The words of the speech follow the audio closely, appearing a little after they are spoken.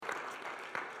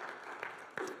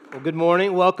Well, good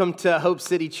morning. Welcome to Hope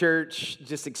City Church.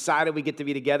 Just excited we get to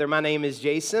be together. My name is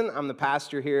Jason. I'm the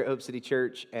pastor here at Hope City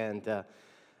Church, and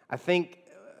I think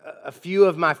a few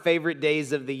of my favorite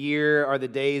days of the year are the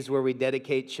days where we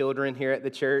dedicate children here at the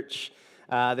church.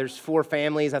 There's 4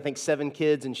 families, I think 7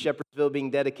 kids in Shepherdsville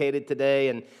being dedicated today,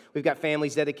 and we've got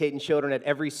families dedicating children at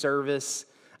every service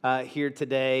here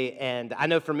today. And I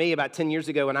know for me, about 10 years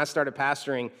ago when I started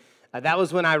pastoring, that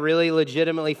was when I really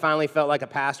legitimately finally felt like a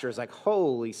pastor. It's like,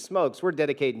 holy smokes, we're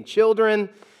dedicating children.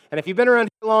 And if you've been around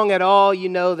here long at all, you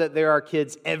know that there are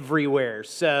kids everywhere.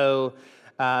 So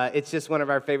it's just one of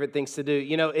our favorite things to do.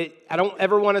 You know, I don't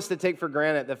ever want us to take for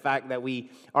granted the fact that we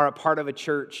are a part of a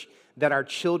church that our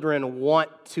children want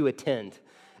to attend.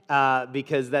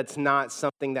 Because that's not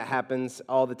something that happens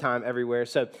all the time everywhere.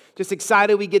 So just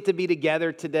excited we get to be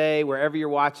together today, wherever you're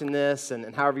watching this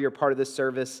and however you're a part of this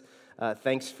service.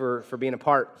 Thanks for being a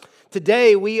part.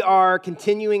 Today, we are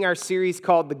continuing our series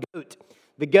called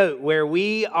The Goat, where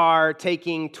we are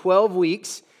taking 12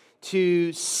 weeks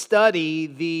to study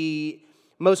the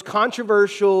most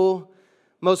controversial,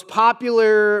 most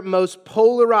popular, most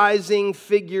polarizing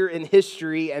figure in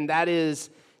history, and that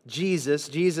is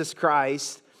Jesus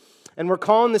Christ. And we're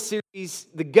calling the series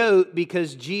The Goat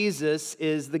because Jesus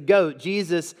is the GOAT.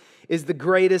 Jesus is the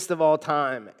greatest of all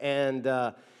time.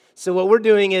 And so what we're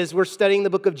doing is we're studying the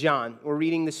book of John. We're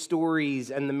reading the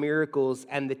stories and the miracles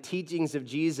and the teachings of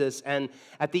Jesus. And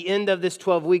at the end of this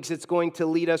 12 weeks, it's going to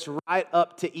lead us right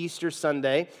up to Easter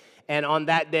Sunday. And on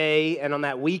that day and on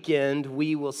that weekend,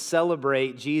 we will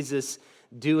celebrate Jesus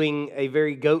doing a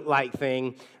very goat-like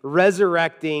thing,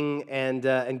 resurrecting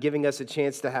and giving us a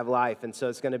chance to have life. And so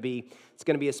it's going to be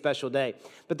a special day.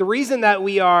 But the reason that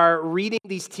we are reading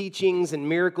these teachings and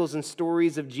miracles and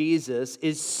stories of Jesus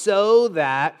is so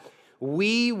that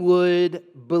we would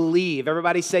believe.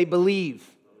 Everybody say believe.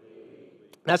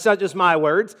 That's not just my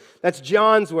words. That's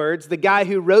John's words. The guy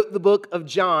who wrote the book of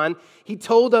John, he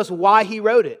told us why he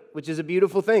wrote it, which is a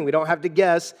beautiful thing. We don't have to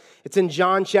guess. It's in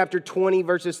John chapter 20,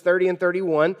 verses 30 and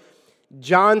 31.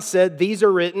 John said, "These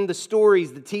are written, the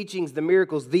stories, the teachings, the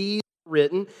miracles, these are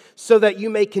written, so that you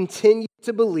may continue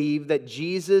to believe that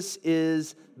Jesus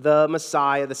is the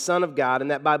Messiah, the Son of God, and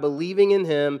that by believing in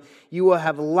him, you will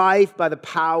have life by the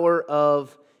power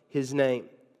of his name."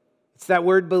 It's that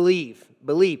word believe.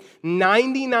 Believe.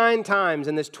 99 times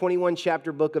in this 21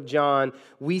 chapter book of John,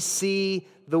 we see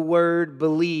the word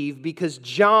believe because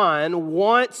John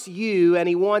wants you and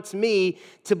he wants me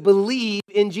to believe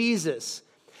in Jesus.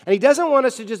 And he doesn't want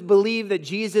us to just believe that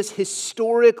Jesus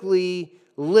historically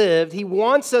lived. He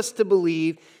wants us to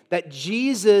believe that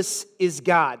Jesus is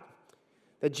God.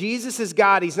 That Jesus is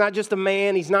God. He's not just a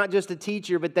man. He's not just a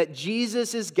teacher, but that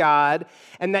Jesus is God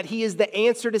and that he is the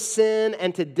answer to sin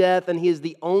and to death, and he is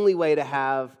the only way to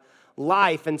have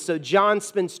life. And so John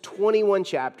spends 21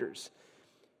 chapters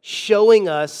showing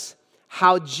us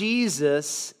how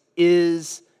Jesus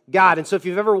is God. And so if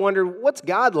you've ever wondered, what's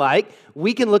God like?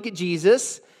 We can look at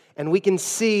Jesus and we can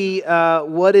see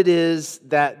what it is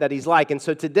that he's like. And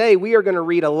so today we are going to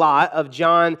read a lot of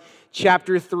John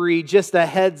chapter 3. Just a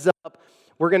heads up.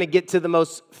 We're going to get to the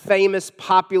most famous,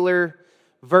 popular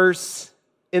verse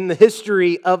in the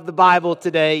history of the Bible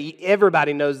today.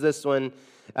 Everybody knows this one.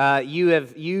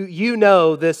 You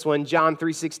know this one, John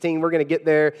 3:16. We're going to get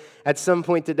there at some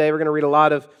point today. We're going to read a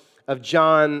lot of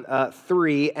John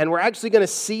 3, and we're actually going to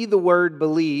see the word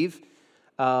believe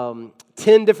 10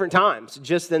 different times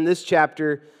just in this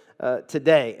chapter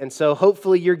today. And so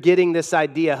hopefully you're getting this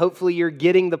idea. Hopefully you're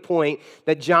getting the point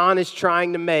that John is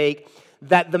trying to make,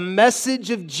 that the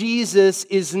message of Jesus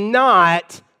is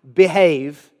not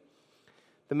behave.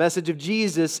 The message of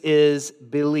Jesus is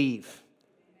believe.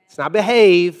 It's not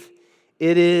behave,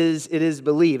 it is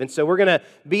believe. And so we're going to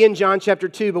be in John chapter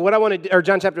 2, but what I want to do, or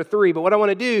John chapter 3, but what I want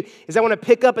to do is I want to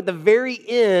pick up at the very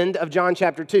end of John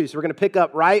chapter 2. So we're going to pick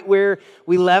up right where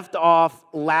we left off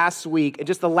last week. And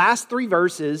just the last 3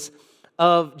 verses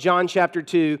of John chapter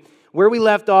 2, where we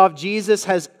left off, Jesus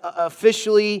has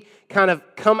officially kind of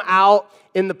come out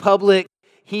in the public.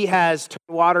 He has turned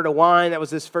water to wine. That was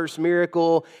his first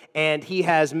miracle. And he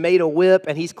has made a whip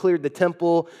and he's cleared the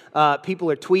temple.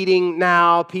 People are tweeting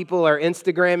now. People are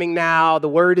Instagramming now. The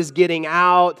word is getting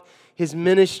out. His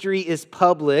ministry is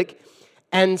public.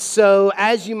 And so,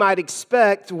 as you might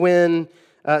expect, when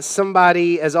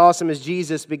somebody as awesome as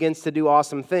Jesus begins to do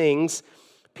awesome things,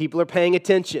 people are paying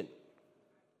attention.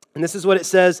 And this is what it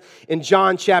says in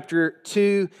John chapter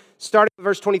 2, starting with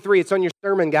verse 23. It's on your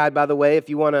sermon guide, by the way, if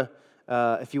you want to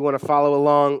follow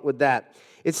along with that.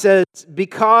 It says,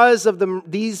 because of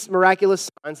these miraculous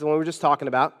signs, the one we were just talking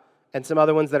about, and some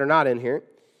other ones that are not in here,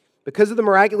 Because of the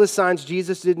miraculous signs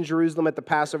Jesus did in Jerusalem at the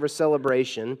Passover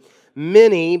celebration,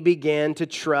 many began to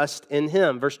trust in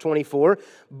him. Verse 24,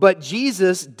 but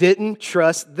Jesus didn't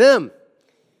trust them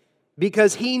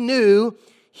because he knew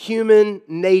human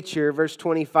nature. Verse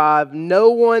 25,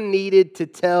 no one needed to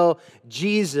tell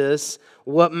Jesus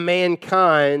what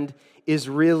mankind is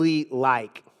really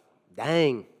like.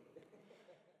 Dang.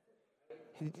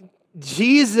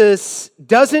 Jesus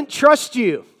doesn't trust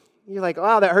you. You're like,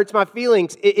 wow, that hurts my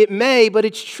feelings. It may, but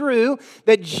it's true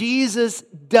that Jesus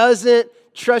doesn't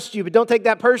trust you. But don't take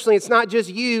that personally. It's not just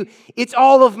you. It's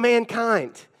all of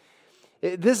mankind.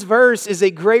 This verse is a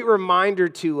great reminder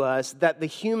to us that the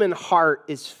human heart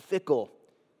is fickle.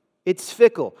 It's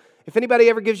fickle. If anybody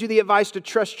ever gives you the advice to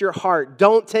trust your heart,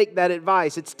 don't take that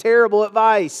advice. It's terrible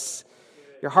advice.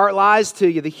 Your heart lies to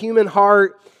you. The human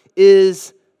heart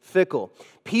is fickle.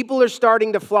 People are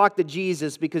starting to flock to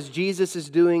Jesus because Jesus is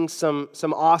doing some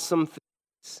awesome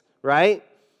things, right?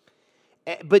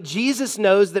 But Jesus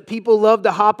knows that people love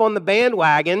to hop on the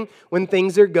bandwagon when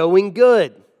things are going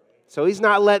good. So he's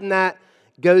not letting that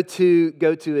go to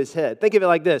his head. Think of it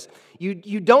like this.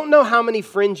 You don't know how many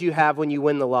friends you have when you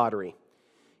win the lottery.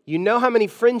 You know how many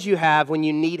friends you have when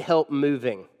you need help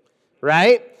moving,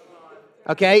 right?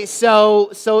 Okay,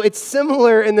 so it's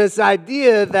similar in this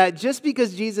idea that just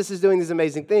because Jesus is doing these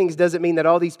amazing things doesn't mean that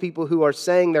all these people who are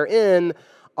saying they're in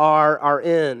are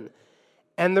in.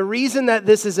 And the reason that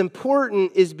this is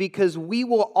important is because we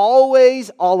will always,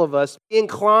 all of us, be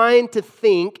inclined to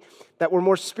think that we're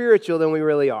more spiritual than we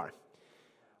really are.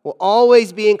 We'll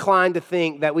always be inclined to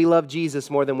think that we love Jesus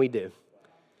more than we do.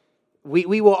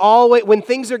 We will always, when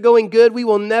things are going good, we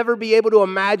will never be able to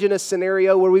imagine a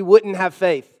scenario where we wouldn't have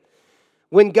faith.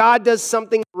 When God does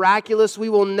something miraculous, we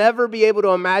will never be able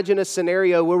to imagine a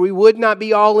scenario where we would not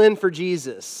be all in for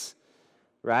Jesus,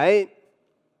 right?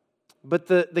 But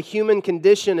the human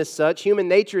condition is such, human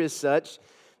nature is such,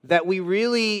 that we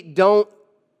really don't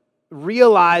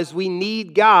realize we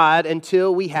need God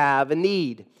until we have a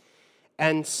need.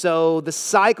 And so the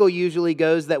cycle usually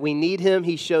goes that we need Him,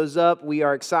 He shows up, we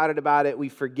are excited about it, we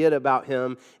forget about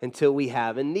Him until we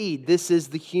have a need. This is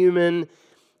the human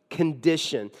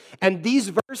condition. And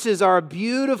these verses are a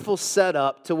beautiful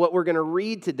setup to what we're going to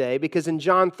read today, because in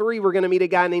John 3, we're going to meet a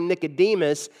guy named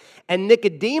Nicodemus, and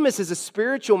Nicodemus is a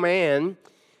spiritual man,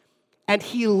 and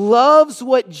he loves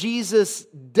what Jesus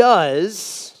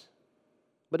does,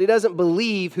 but he doesn't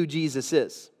believe who Jesus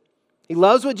is. He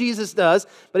loves what Jesus does,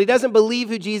 but he doesn't believe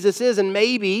who Jesus is, and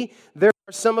maybe there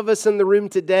are some of us in the room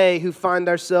today who find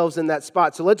ourselves in that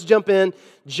spot. So let's jump in.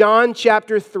 John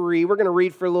chapter 3, we're going to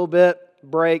read for a little bit.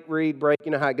 Break, read, break.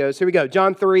 You know how it goes. Here we go.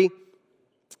 John 3,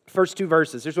 first two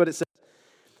verses. Here's what it says.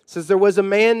 It says, there was a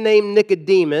man named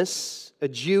Nicodemus, a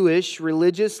Jewish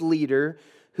religious leader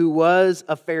who was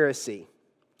a Pharisee.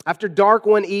 After dark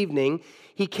one evening,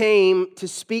 he came to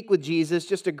speak with Jesus.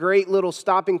 Just a great little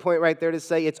stopping point right there to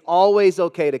say it's always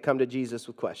okay to come to Jesus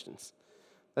with questions.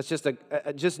 That's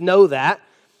just know that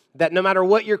no matter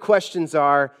what your questions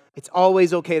are, it's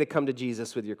always okay to come to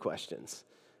Jesus with your questions.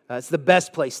 It's the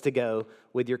best place to go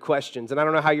with your questions. And I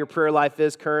don't know how your prayer life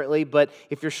is currently, but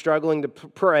if you're struggling to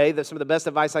pray, some of the best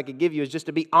advice I could give you is just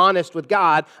to be honest with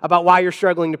God about why you're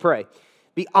struggling to pray.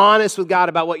 Be honest with God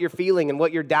about what you're feeling and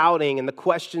what you're doubting and the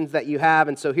questions that you have.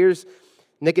 And so here's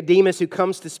Nicodemus who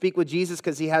comes to speak with Jesus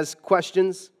because he has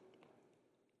questions.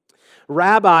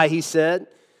 Rabbi, he said,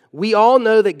 we all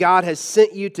know that God has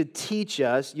sent you to teach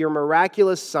us. Your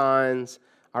miraculous signs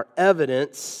are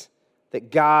evidence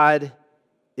that God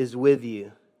is with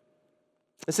you.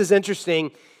 This is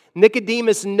interesting.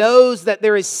 Nicodemus knows that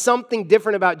there is something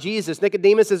different about Jesus.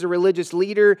 Nicodemus is a religious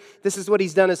leader. This is what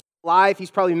he's done his life. He's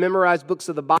probably memorized books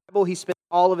of the Bible. He spent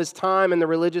all of his time in the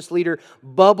religious leader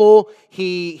bubble.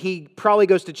 He probably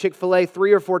goes to Chick-fil-A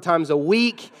 3 or 4 times a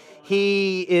week.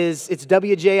 It's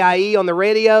WJIE on the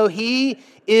radio. He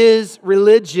is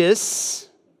religious,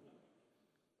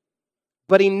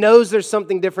 but he knows there's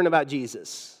something different about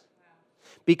Jesus.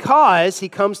 Because he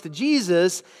comes to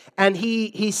Jesus and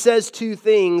he says two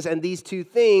things, and these two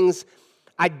things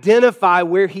identify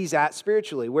where he's at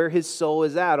spiritually, where his soul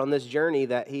is at on this journey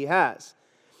that he has.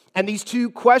 And these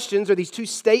two questions, or these two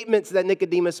statements that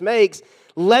Nicodemus makes,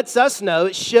 lets us know,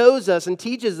 it shows us and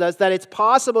teaches us that it's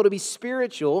possible to be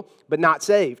spiritual but not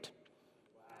saved.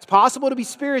 It's possible to be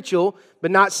spiritual but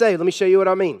not saved. Let me show you what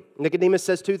I mean. Nicodemus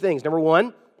says two things. Number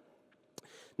one,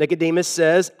 Nicodemus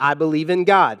says, I believe in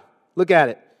God. Look at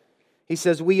it. He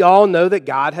says, we all know that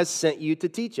God has sent you to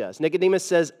teach us. Nicodemus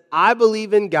says, I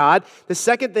believe in God. The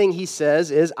second thing he says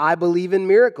is, I believe in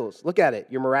miracles. Look at it.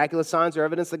 Your miraculous signs are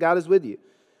evidence that God is with you.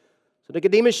 So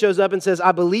Nicodemus shows up and says,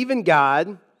 I believe in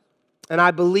God, and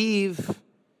I believe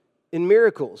in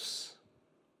miracles.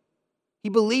 He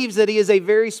believes that he is a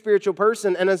very spiritual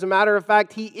person, and as a matter of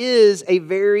fact, he is a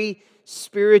very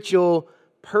spiritual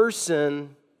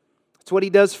person. It's what he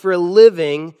does for a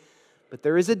living, but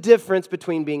there is a difference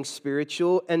between being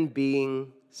spiritual and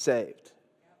being saved.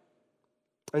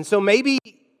 And so maybe,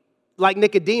 like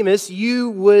Nicodemus, you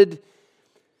would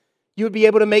be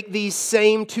able to make these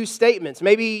same two statements.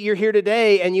 Maybe you're here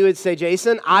today and you would say,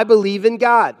 Jason, I believe in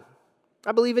God.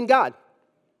 I believe in God.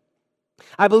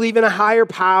 I believe in a higher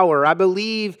power. I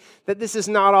believe that this is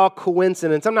not all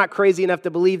coincidence. I'm not crazy enough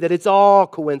to believe that it's all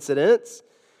coincidence.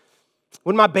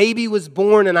 When my baby was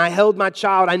born and I held my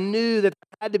child, I knew that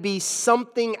there had to be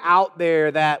something out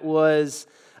there that was,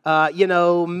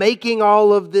 making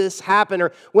all of this happen.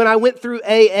 Or when I went through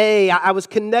AA, I was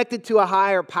connected to a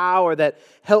higher power that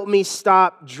helped me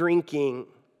stop drinking.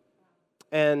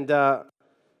 And,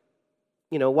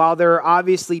 while there are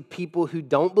obviously people who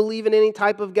don't believe in any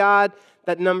type of God,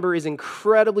 that number is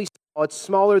incredibly small. It's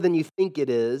smaller than you think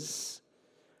it is.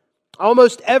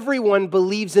 Almost everyone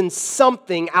believes in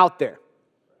something out there.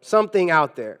 Something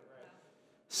out there.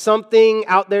 Something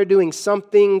out there doing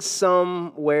something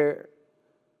somewhere.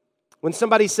 When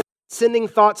somebody says sending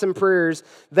thoughts and prayers,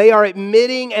 they are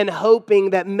admitting and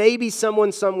hoping that maybe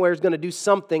someone somewhere is going to do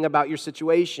something about your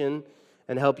situation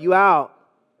and help you out.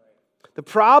 The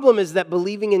problem is that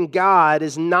believing in God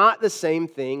is not the same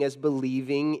thing as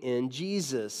believing in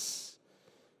Jesus.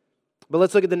 But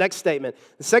let's look at the next statement.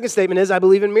 The second statement is, I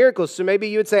believe in miracles. So maybe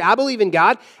you would say, I believe in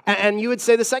God, and you would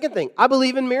say the second thing, I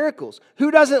believe in miracles.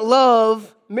 Who doesn't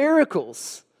love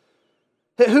miracles?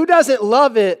 Who doesn't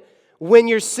love it when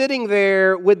you're sitting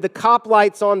there with the cop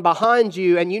lights on behind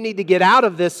you and you need to get out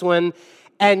of this one,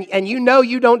 and you know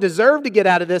you don't deserve to get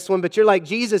out of this one, but you're like,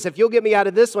 Jesus, if you'll get me out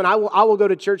of this one, I will go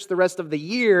to church the rest of the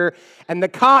year. And the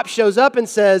cop shows up and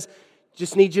says,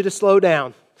 just need you to slow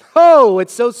down. Oh,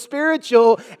 it's so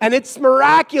spiritual and it's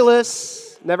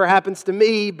miraculous. Never happens to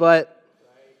me, but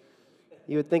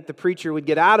you would think the preacher would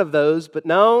get out of those, but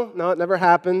no, it never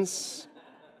happens.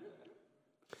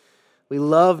 We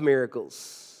love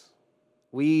miracles.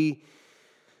 We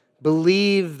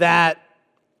believe that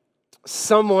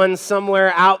someone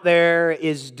somewhere out there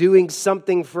is doing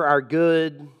something for our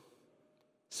good.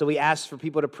 So we ask for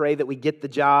people to pray that we get the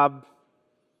job,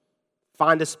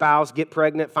 find a spouse, get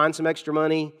pregnant, find some extra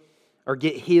money, or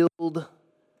get healed.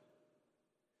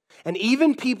 And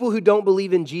even people who don't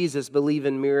believe in Jesus believe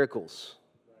in miracles.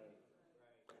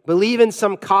 Believe in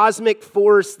some cosmic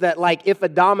force that, like, if a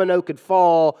domino could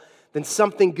fall, then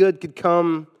something good could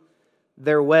come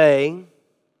their way.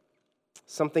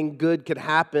 Something good could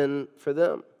happen for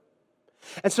them.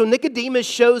 And so Nicodemus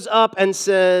shows up and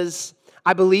says,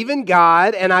 I believe in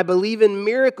God and I believe in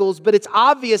miracles, but it's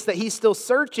obvious that he's still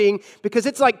searching because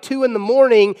it's like 2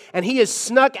 a.m. and he has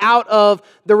snuck out of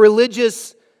the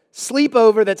religious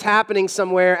sleepover that's happening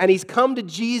somewhere, and he's come to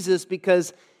Jesus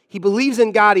because he believes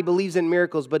in God, he believes in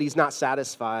miracles, but he's not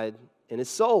satisfied in his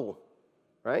soul,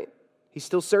 right? He's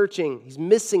still searching. He's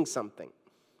missing something.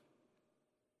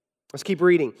 Let's keep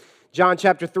reading. John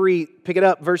chapter 3, pick it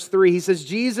up, verse 3. He says,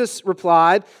 Jesus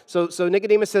replied, so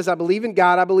Nicodemus says, I believe in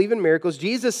God, I believe in miracles.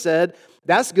 Jesus said,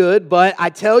 that's good, but I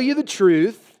tell you the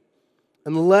truth,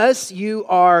 unless you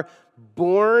are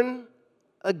born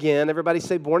again, everybody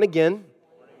say born again.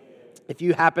 If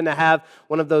you happen to have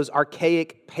one of those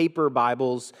archaic paper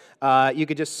Bibles, you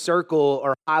could just circle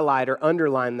or highlight or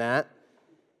underline that.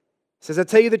 It says, I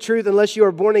tell you the truth, unless you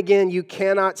are born again, you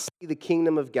cannot see the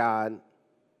kingdom of God.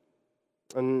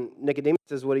 And Nicodemus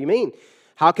says, what do you mean?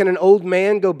 How can an old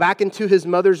man go back into his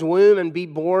mother's womb and be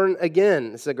born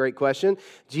again? This is a great question.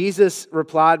 Jesus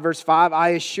replied, verse 5, I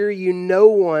assure you no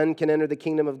one can enter the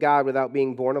kingdom of God without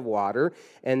being born of water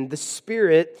and the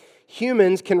Spirit.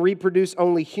 Humans can reproduce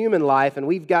only human life, and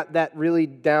we've got that really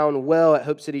down well at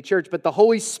Hope City Church. But the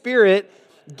Holy Spirit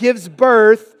gives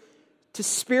birth to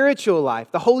spiritual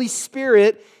life. The Holy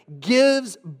Spirit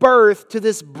gives birth to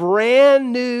this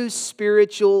brand new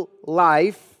spiritual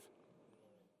life.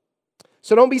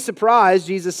 So don't be surprised,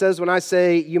 Jesus says, when I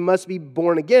say you must be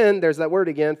born again. There's that word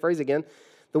again, phrase again.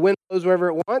 The wind blows wherever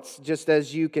it wants, just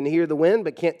as you can hear the wind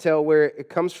but can't tell where it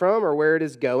comes from or where it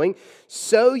is going.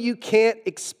 So you can't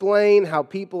explain how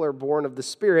people are born of the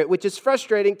Spirit, which is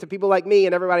frustrating to people like me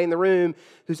and everybody in the room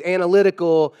who's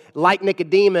analytical, like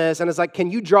Nicodemus, and is like,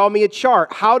 can you draw me a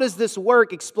chart? How does this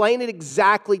work? Explain it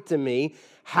exactly to me,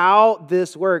 how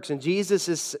this works. And Jesus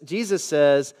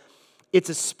says, it's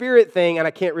a spirit thing and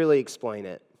I can't really explain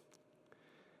it.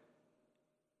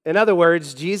 In other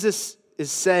words, Jesus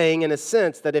is saying, in a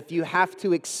sense, that if you have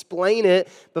to explain it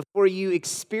before you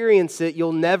experience it,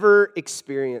 you'll never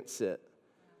experience it.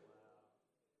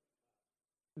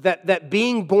 That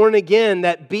being born again,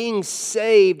 that being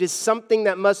saved is something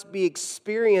that must be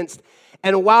experienced.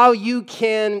 And while you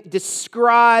can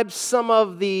describe some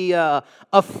of the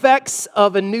effects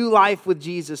of a new life with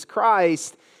Jesus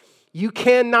Christ, you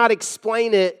cannot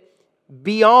explain it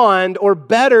beyond or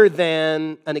better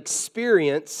than an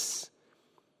experience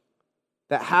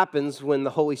that happens when the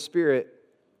Holy Spirit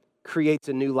creates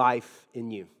a new life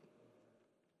in you.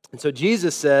 And so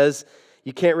Jesus says,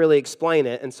 you can't really explain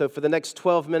it. And so for the next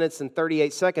 12 minutes and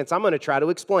 38 seconds, I'm going to try to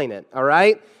explain it, all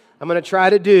right? I'm going to try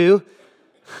to do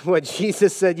what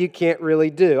Jesus said you can't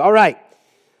really do. All right.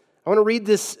 I want to read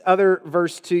this other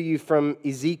verse to you from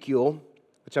Ezekiel,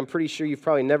 which I'm pretty sure you've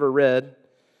probably never read.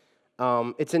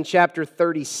 It's in chapter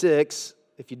 36.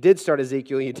 If you did start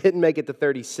Ezekiel, you didn't make it to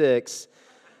 36.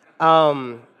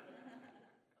 And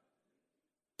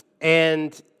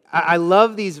I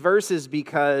love these verses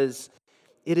because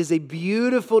it is a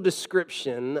beautiful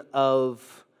description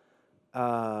of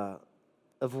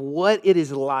what it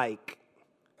is like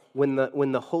when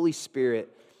the Holy Spirit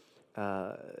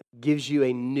gives you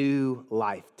a new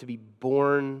life, to be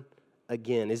born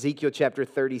again. Ezekiel chapter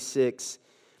 36,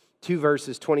 2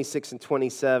 verses 26 and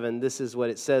 27, this is what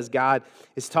it says. God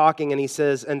is talking and he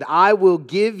says, "And I will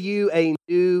give you a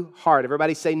new heart."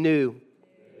 Everybody say new.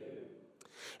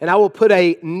 "And I will put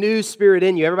a new spirit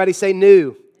in you." Everybody say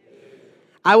new.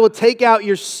 "I will take out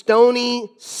your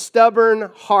stony, stubborn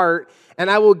heart,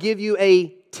 and I will give you a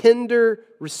tender,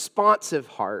 responsive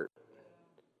heart.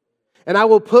 And I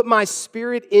will put my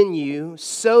spirit in you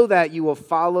so that you will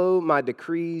follow my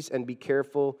decrees and be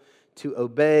careful to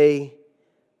obey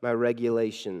my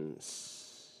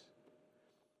regulations."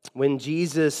 When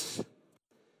Jesus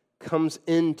comes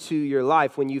into your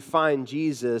life, when you find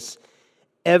Jesus,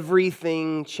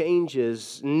 everything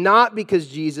changes, not because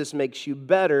Jesus makes you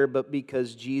better, but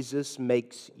because Jesus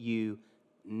makes you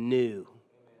new.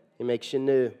 He makes you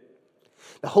new.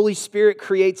 The Holy Spirit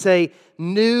creates a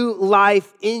new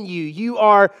life in you. You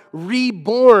are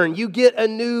reborn. You get a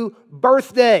new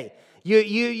birthday.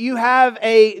 You have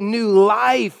a new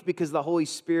life because the Holy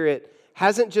Spirit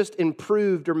hasn't just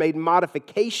improved or made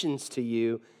modifications to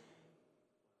you.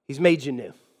 He's made you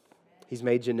new. He's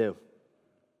made you new.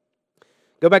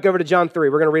 Go back over to John 3.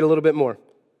 We're going to read a little bit more.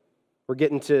 We're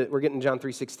getting John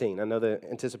 3:16. I know the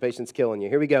anticipation's killing you.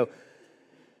 Here we go.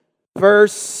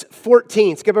 Verse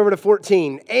 14. Skip over to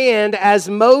 14. "And as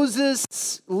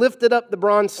Moses lifted up the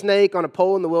bronze snake on a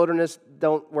pole in the wilderness,"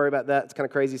 don't worry about that. It's kind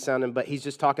of crazy sounding, but he's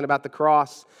just talking about the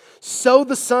cross. "So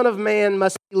the Son of Man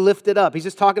must be lifted up." He's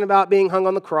just talking about being hung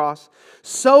on the cross.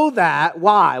 So that,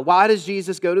 why? Why does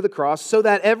Jesus go to the cross? "So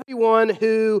that everyone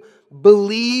who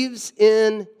believes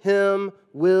in him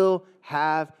will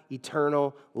have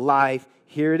eternal life."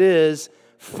 Here it is.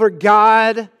 "For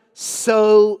God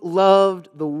so loved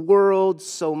the world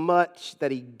so much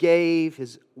that he gave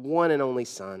his one and only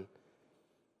Son,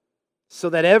 so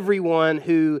that everyone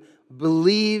who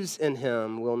believes in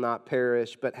him will not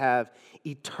perish but have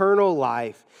eternal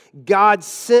life." God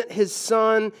sent his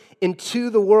Son into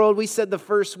the world. We said the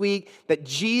first week that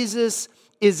Jesus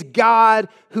is God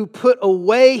who put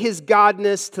away his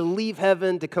godness to leave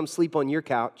heaven to come sleep on your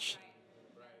couch.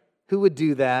 Who would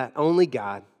do that? Only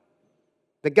God.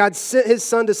 That God sent his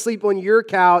Son to sleep on your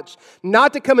couch,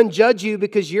 not to come and judge you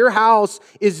because your house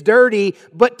is dirty,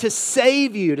 but to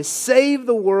save you, to save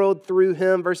the world through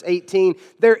him. Verse 18,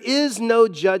 "There is no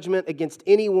judgment against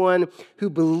anyone who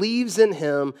believes in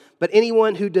him, but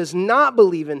anyone who does not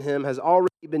believe in him has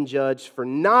already been judged for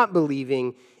not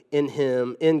believing in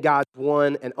him, in God's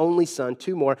one and only Son."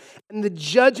 Two more. "And the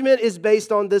judgment is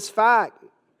based on this fact.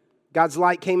 God's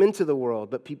light came into the world,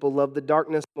 but people loved the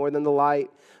darkness more than the light,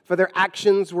 for their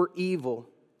actions were evil.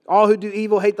 All who do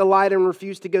evil hate the light and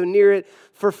refuse to go near it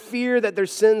for fear that their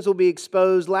sins will be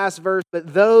exposed." Last verse,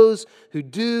 "But those who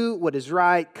do what is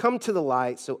right come to the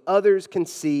light so others can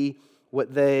see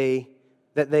that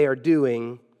they are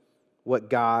doing what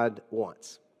God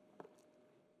wants."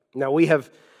 Now, we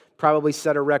have probably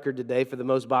set a record today for the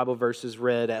most Bible verses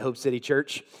read at Hope City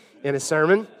Church in a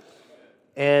sermon.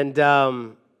 And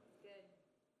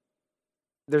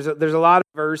there's a lot of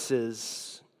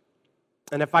verses.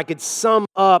 And if I could sum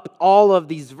up all of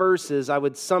these verses, I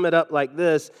would sum it up like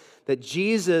this, that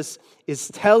Jesus is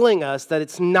telling us that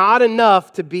it's not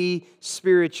enough to be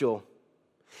spiritual.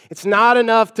 It's not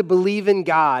enough to believe in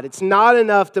God. It's not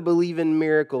enough to believe in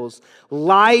miracles.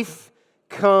 Life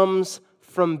comes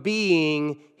from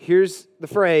being, here's the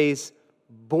phrase,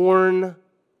 born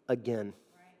again.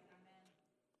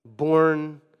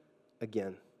 Born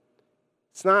again.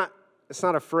 It's not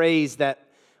a phrase that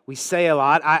we say a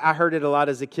lot. I heard it a lot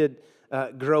as a kid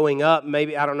growing up.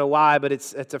 Maybe, I don't know why, but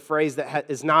it's a phrase that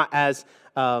is not as,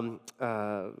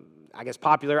 I guess,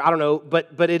 popular. I don't know.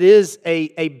 But it is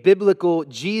a biblical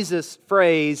Jesus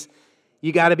phrase.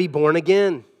 You got to be born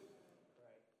again.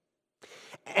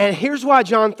 And here's why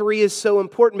John 3 is so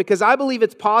important, because I believe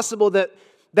it's possible that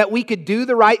we could do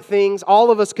the right things, all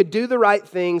of us could do the right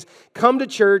things, come to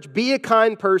church, be a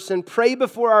kind person, pray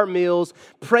before our meals,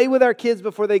 pray with our kids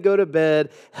before they go to bed,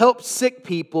 help sick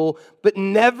people, but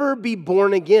never be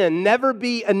born again, never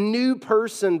be a new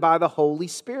person by the Holy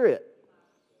Spirit.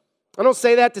 I don't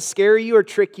say that to scare you or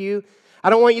trick you. I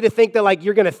don't want you to think that like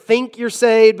you're going to think you're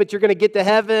saved, but you're going to get to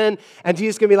heaven and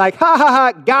Jesus is going to be like, ha, ha,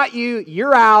 ha, got you,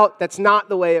 you're out. That's not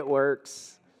the way it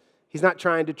works. He's not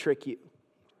trying to trick you.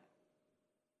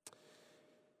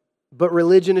 But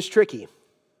religion is tricky.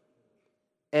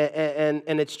 And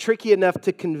it's tricky enough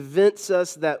to convince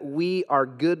us that we are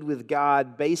good with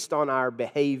God based on our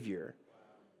behavior.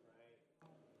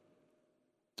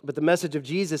 But the message of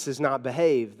Jesus is not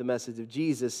behave. The message of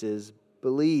Jesus is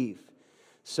believe.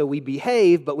 So we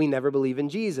behave, but we never believe in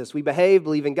Jesus. We behave,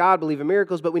 believe in God, believe in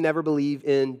miracles, but we never believe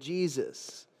in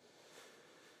Jesus.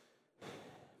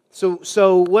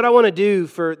 So what I want to do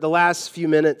for the last few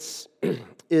minutes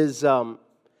is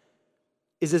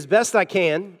as best I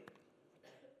can,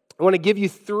 I want to give you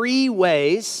 3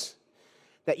 ways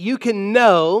that you can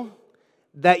know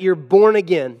that you're born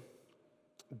again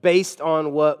based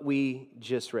on what we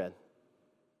just read.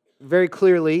 Very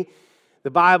clearly,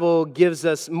 the Bible gives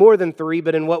us more than 3,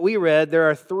 but in what we read, there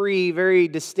are 3 very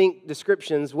distinct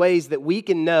descriptions, ways that we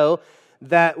can know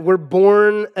that we're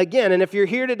born again. And if you're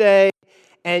here today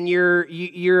and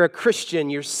you're a Christian,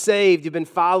 you're saved, you've been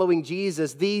following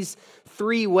Jesus, these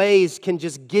 3 ways can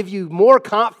just give you more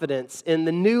confidence in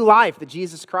the new life that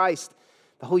Jesus Christ,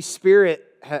 the Holy Spirit,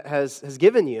 has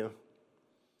given you.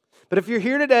 But if you're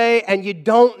here today and you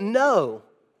don't know,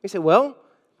 you say, well,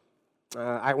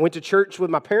 I went to church with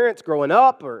my parents growing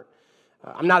up, or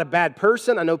I'm not a bad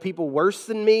person, I know people worse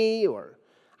than me, or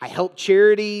I help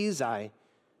charities, I'm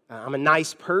a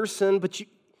nice person,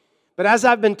 but as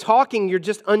I've been talking, you're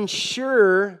just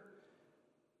unsure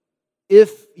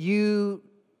if you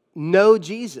know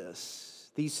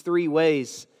Jesus. These 3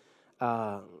 ways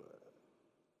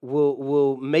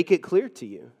will make it clear to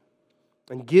you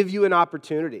and give you an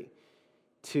opportunity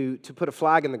to put a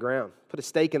flag in the ground, put a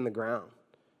stake in the ground,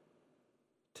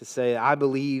 to say, I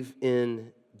believe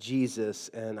in Jesus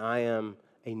and I am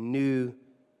a new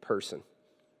person.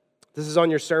 This is on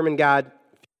your sermon guide.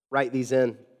 Write these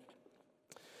in.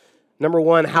 Number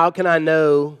 1, how can I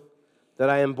know that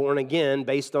I am born again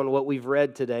based on what we've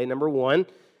read today? Number 1,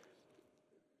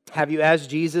 have you asked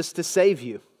Jesus to save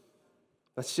you?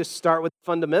 Let's just start with the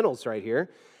fundamentals right here.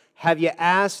 Have you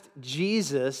asked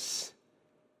Jesus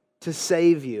to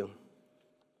save you?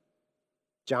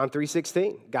 John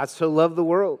 3:16, God so loved the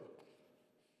world.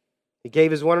 He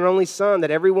gave His one and only Son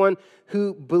that everyone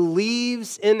who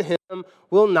believes in Him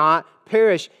will not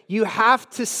perish. You have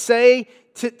to say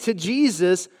to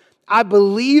Jesus, I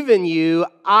believe in you.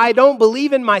 I don't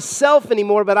believe in myself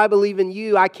anymore, but I believe in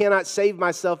you. I cannot save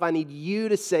myself. I need you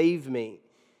to save me.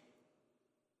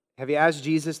 Have you asked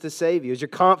Jesus to save you? Is your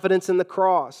confidence in the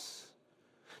cross?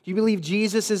 Do you believe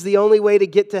Jesus is the only way to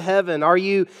get to heaven? Are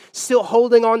you still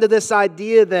holding on to this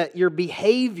idea that your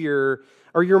behavior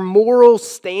or your moral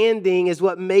standing is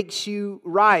what makes you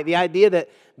right? The idea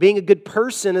that being a good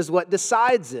person is what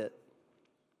decides it?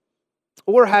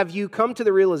 Or have you come to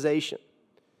the realization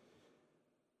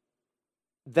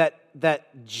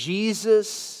that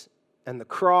Jesus and the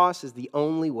cross is the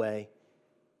only way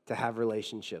to have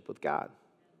relationship with God?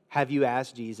 Have you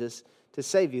asked Jesus to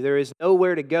save you? There is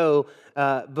nowhere to go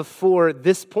before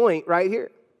this point right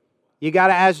here. You got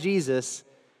to ask Jesus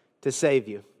to save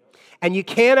you. And you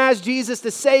can't ask Jesus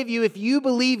to save you if you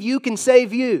believe you can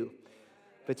save you.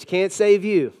 But you can't save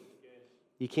you.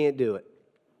 You can't do it.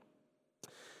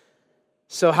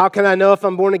 So how can I know if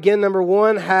I'm born again? Number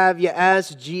 1, have you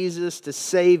asked Jesus to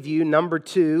save you? Number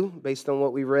 2, based on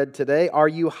what we read today, are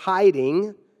you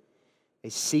hiding a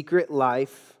secret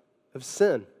life of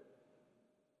sin?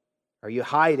 Are you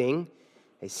hiding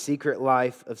a secret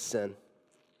life of sin?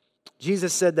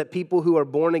 Jesus said that people who are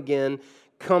born again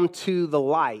come to the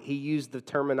light. He used the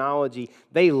terminology,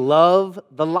 they love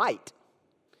the light.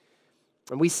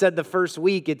 And we said the first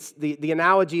week, it's the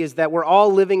analogy is that we're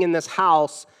all living in this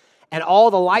house and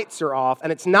all the lights are off,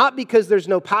 and it's not because there's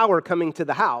no power coming to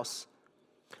the house.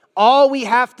 All we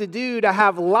have to do to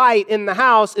have light in the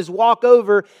house is walk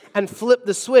over and flip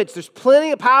the switch. There's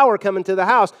plenty of power coming to the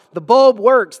house. The bulb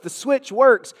works. The switch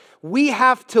works. We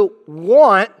have to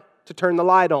want to turn the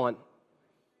light on.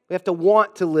 We have to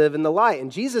want to live in the light.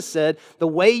 And Jesus said the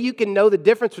way you can know the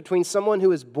difference between someone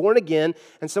who is born again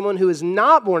and someone who is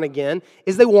not born again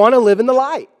is they want to live in the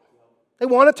light. They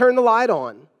want to turn the light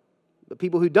on. But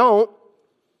people who don't,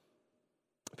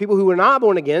 people who are not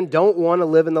born again don't want to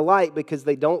live in the light because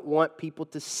they don't want people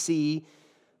to see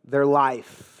their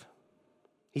life.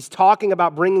 He's talking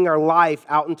about bringing our life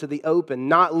out into the open,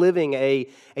 not living a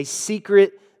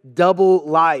secret double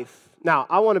life. Now,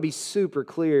 I want to be super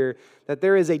clear that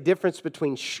there is a difference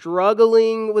between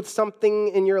struggling with something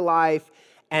in your life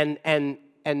and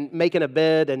making a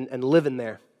bed and living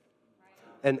there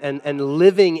and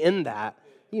living in that.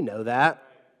 You know that.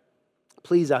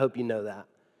 Please, I hope you know that.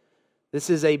 This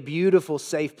is a beautiful,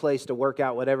 safe place to work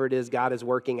out whatever it is God is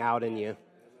working out in you.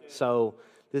 So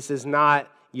this is not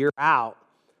you're out.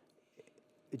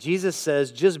 Jesus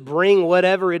says, just bring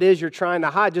whatever it is you're trying to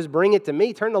hide. Just bring it to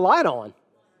me. Turn the light on.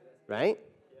 Right?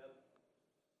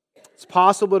 It's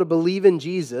possible to believe in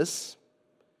Jesus,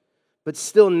 but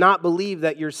still not believe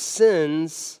that your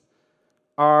sins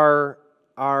can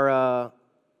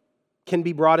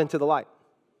be brought into the light.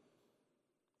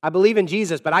 I believe in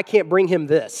Jesus, but I can't bring him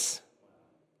this.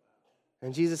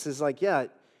 And Jesus is like, yeah,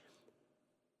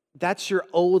 that's your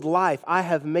old life. I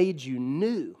have made you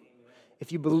new.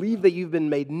 If you believe that you've been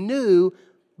made new,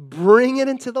 bring it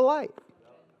into the light.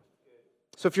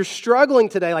 So if you're struggling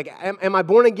today, like, am I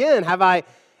born again?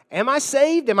 Am I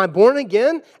saved? Am I born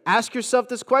again? Ask yourself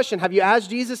this question. Have you asked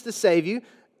Jesus to save you?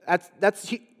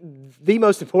 That's the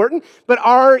most important. But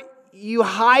are you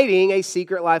hiding a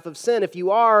secret life of sin? If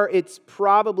you are, it's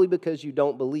probably because you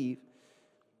don't believe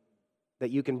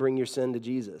that you can bring your sin to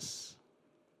Jesus,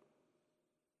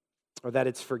 or that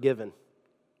it's forgiven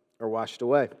or washed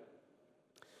away.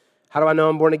 How do I know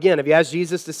I'm born again? Have you asked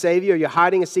Jesus to save you? Are you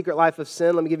hiding a secret life of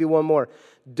sin? Let me give you one more.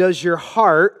 Does your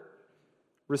heart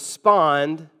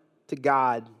respond to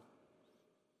God?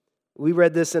 We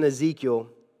read this in Ezekiel.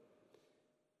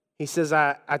 He says,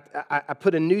 I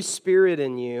put a new spirit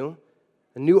in you,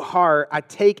 a new heart. I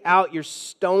take out your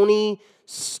stony,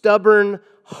 stubborn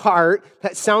heart.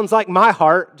 That sounds like my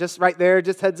heart, just right there,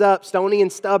 just heads up, stony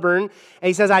and stubborn. And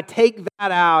he says, I take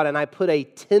that out and I put a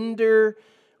tender,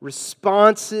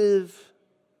 responsive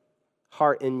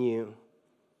heart in you.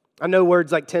 I know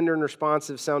words like tender and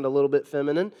responsive sound a little bit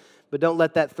feminine, but don't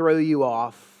let that throw you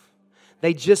off.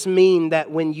 They just mean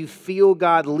that when you feel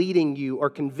God leading you or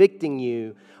convicting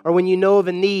you, or when you know of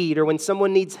a need, or when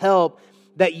someone needs help,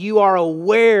 that you are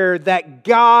aware that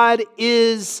God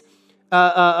is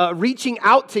reaching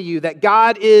out to you, that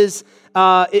God is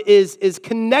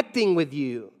connecting with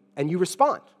you, and you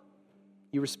respond.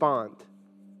 You respond.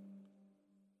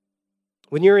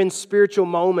 When you're in spiritual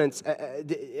moments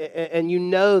and you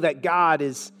know that God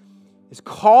is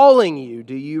calling you,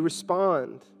 do you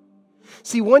respond?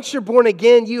 See, once you're born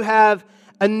again, you have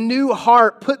a new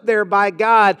heart put there by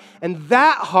God, and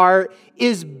that heart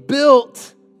is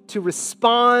built to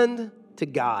respond to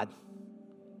God.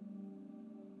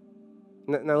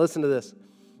 Now listen to this.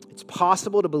 It's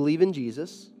possible to believe in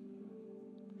Jesus.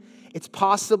 It's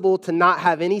possible to not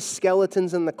have any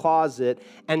skeletons in the closet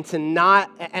and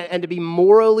to be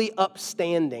morally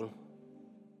upstanding,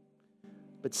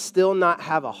 but still not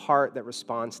have a heart that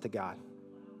responds to God.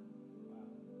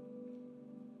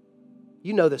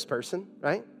 You know this person,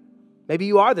 right? Maybe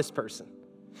you are this person.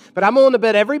 But I'm willing to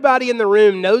bet everybody in the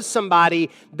room knows somebody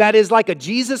that is like a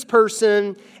Jesus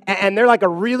person, and they're like a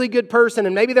really good person,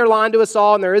 and maybe they're lying to us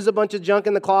all, and there is a bunch of junk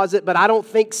in the closet, but I don't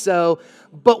think so.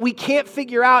 But we can't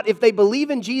figure out if they believe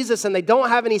in Jesus and they don't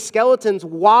have any skeletons,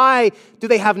 why do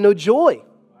they have no joy?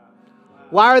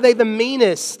 Why are they the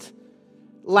meanest,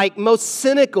 like most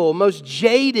cynical, most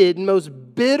jaded, most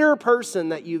bitter person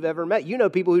that you've ever met? You know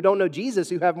people who don't know Jesus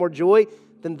who have more joy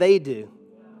than they do.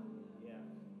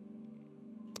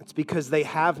 It's because they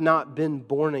have not been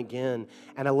born again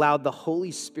and allowed the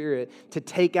Holy Spirit to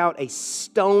take out a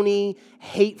stony,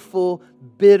 hateful,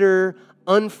 bitter,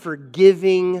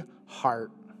 unforgiving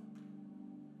heart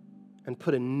and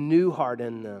put a new heart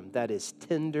in them that is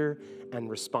tender and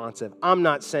responsive. I'm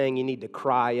not saying you need to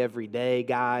cry every day,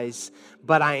 guys,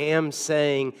 but I am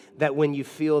saying that when you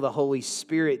feel the Holy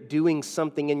Spirit doing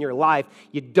something in your life,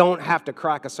 you don't have to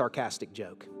crack a sarcastic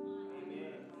joke.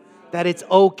 That it's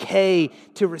okay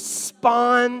to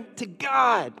respond to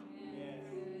God.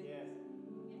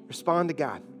 Respond to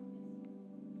God.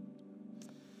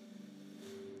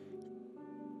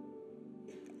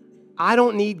 I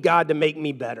don't need God to make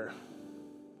me better.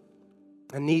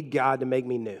 I need God to make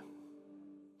me new.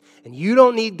 And you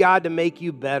don't need God to make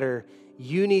you better.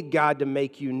 You need God to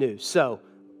make you new. So,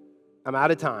 I'm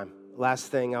out of time. Last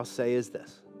thing I'll say is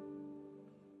this.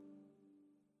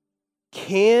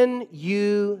 Can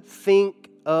you think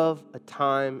of a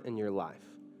time in your life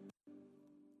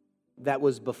that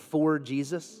was before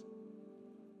Jesus?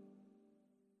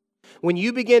 When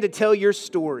you begin to tell your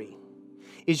story,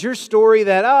 is your story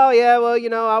that, oh yeah,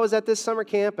 well, I was at this summer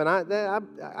camp and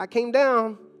I came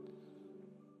down.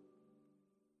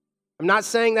 I'm not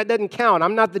saying that doesn't count.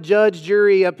 I'm not the judge,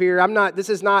 jury up here. This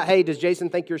is not, hey, does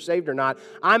Jason think you're saved or not?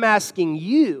 I'm asking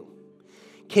you,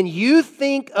 can you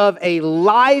think of a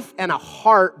life and a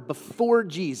heart before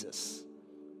Jesus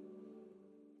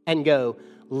and go,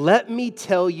 let me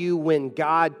tell you when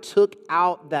God took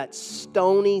out that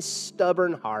stony,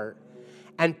 stubborn heart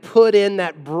and put in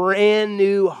that brand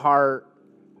new heart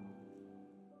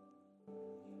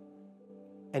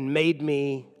and made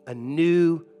me a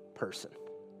new person.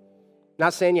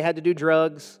 Not saying you had to do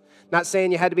drugs, not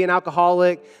saying you had to be an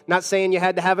alcoholic, not saying you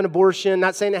had to have an abortion,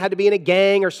 not saying it had to be in a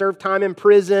gang or serve time in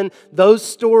prison. Those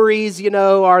stories,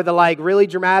 are the really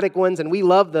dramatic ones, and we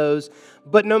love those.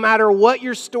 But no matter what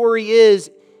your story is,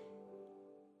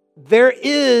 there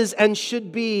is and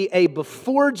should be a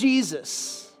before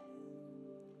Jesus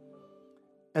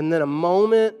and then a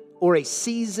moment or a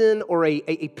season or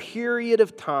a period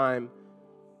of time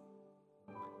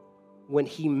when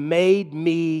He made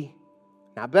me,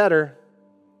 not better,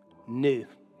 new.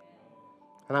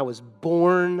 And I was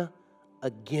born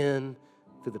again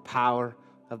through the power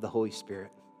of the Holy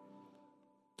Spirit.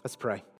 Let's pray.